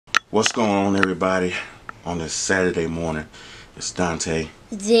What's going on, everybody? On this Saturday morning, it's Dontae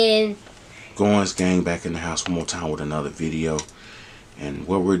Goins gang back in the house one more time with another video. And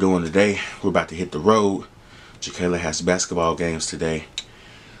what we're doing today, we're about to hit the road. Jacayla has basketball games today,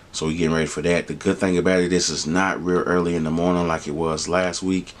 so we're getting ready for that. The good thing about it, this is not real early in the morning like it was last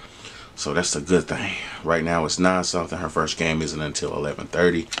week, so that's the good thing. Right now it's 9-something. Her first game isn't until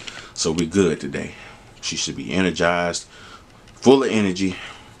 11:30, so we're good today. She should be energized, full of energy,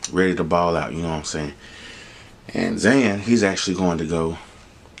 ready to ball out, you know what I'm saying? And Zan, he's actually going to go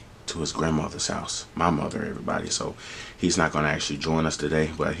to his grandmother's house, my mother, everybody, so he's not going to actually join us today,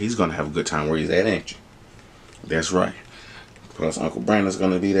 but he's going to have a good time where he's at, ain't you? That's right. Plus Uncle Brandon's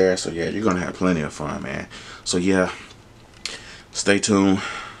going to be there, so yeah, you're going to have plenty of fun, man. So yeah, stay tuned,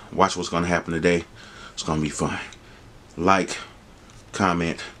 watch what's going to happen today. It's going to be fun. Like,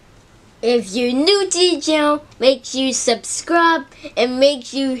 comment. If you're new to the channel, make sure you subscribe and make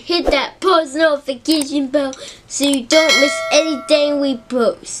sure you hit that post notification bell so you don't miss anything we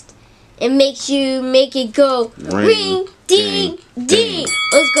post. And make sure you make it go ring, ding, ding.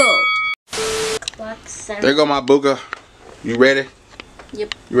 Let's go. There go my booger. You ready?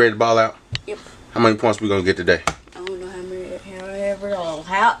 Yep. You ready to ball out? Yep. How many points we gonna get today? I don't know how many, however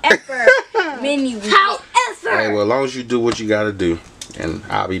many we Hey, well, as long as you do what you gotta do, and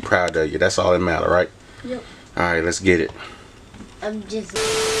I'll be proud of you. That's all that matters, right? Yep. Alright, let's get it. I'm just...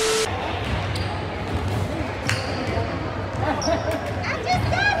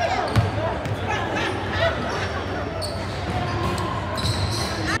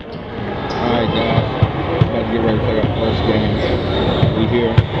 Alright, guys. About to get ready to play our first game. We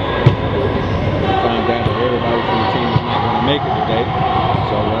here. Found out that everybody from the team is not going to make it today.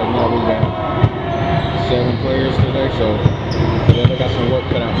 So right now we got 7 players today. So yeah, they got some work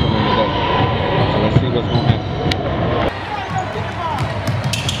cut out for them today. So let's see what's going to happen.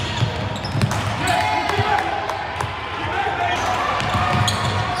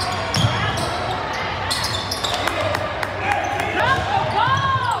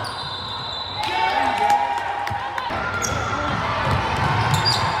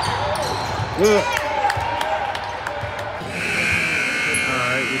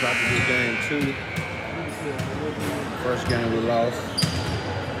 Alright, we about to do game 2. First game we lost.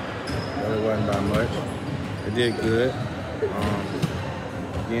 Really wasn't by much. It did good.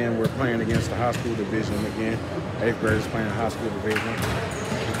 Again, we're playing against the high school division again. 8th graders playing the high school division.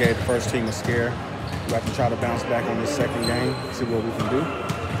 We gave the first team a scare. We have to try to bounce back on this second game, see what we can do.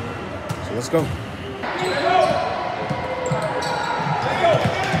 So let's go.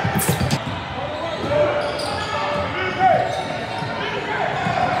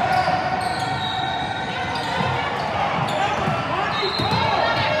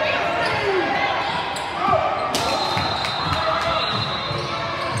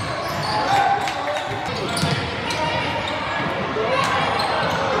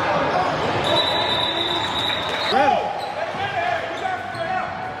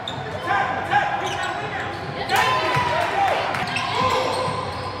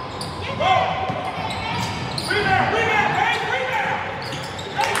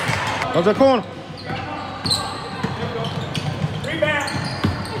 Go to the corner.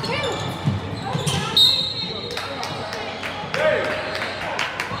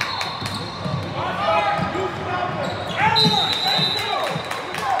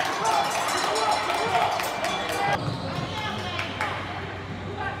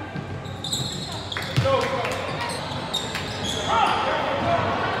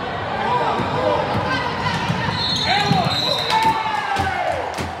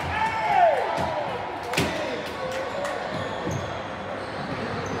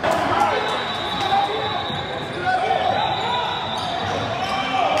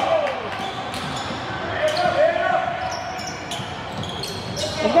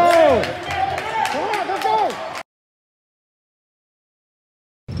 Let's go! Come on, let's go!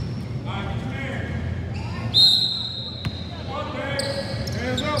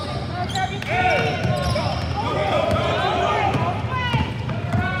 Hands up!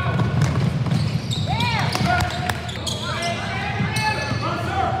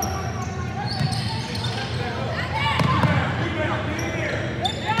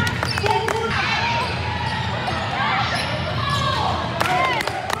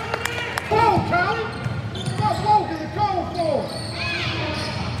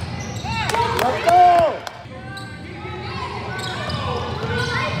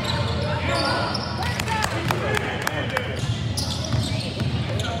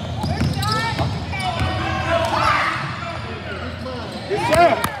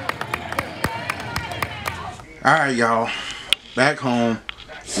 Alright, y'all. Back home.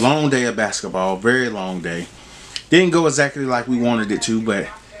 Long day of basketball. Very long day. Didn't go exactly like we wanted it to, but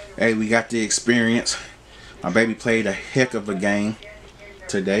hey, we got the experience. My baby played a heck of a game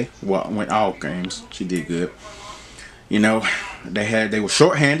today. Well, went all games. She did good. You know, they were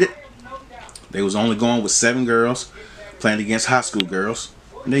short-handed. They was only going with 7 girls playing against high school girls.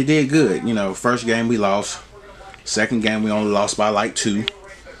 And they did good. You know, first game we lost. Second game we only lost by like 2.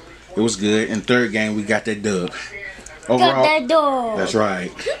 It was good. And third game we got that dub. Overall, got that dub. That's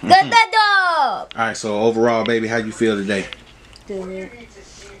right. Got that dub. Alright, so overall, baby, how you feel today? Good.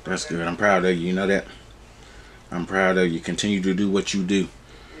 That's good. I'm proud of you. You know that? I'm proud of you. Continue to do what you do.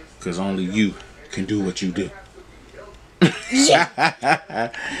 Because only you can do what you do.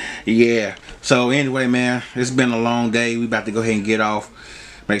 Yeah. Yeah. So anyway, man, it's been a long day. We about to go ahead and get off.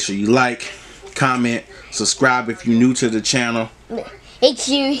 Make sure you like, comment, subscribe if you're new to the channel. Make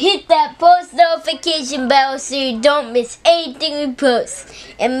sure you hit that post notification bell so you don't miss anything we post.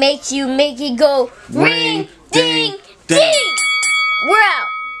 And make sure you make it go ring, ding, ding. We're out.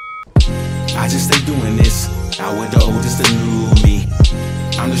 I just stay doing this. Out with the oldest, the new me.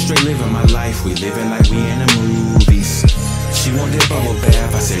 I'm just straight living my life. We living like we in the movies. She want that bubble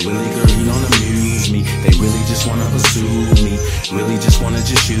bath. I say, really, girl, you don't amuse me. They really just wanna pursue me. Really just wanna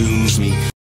just use me.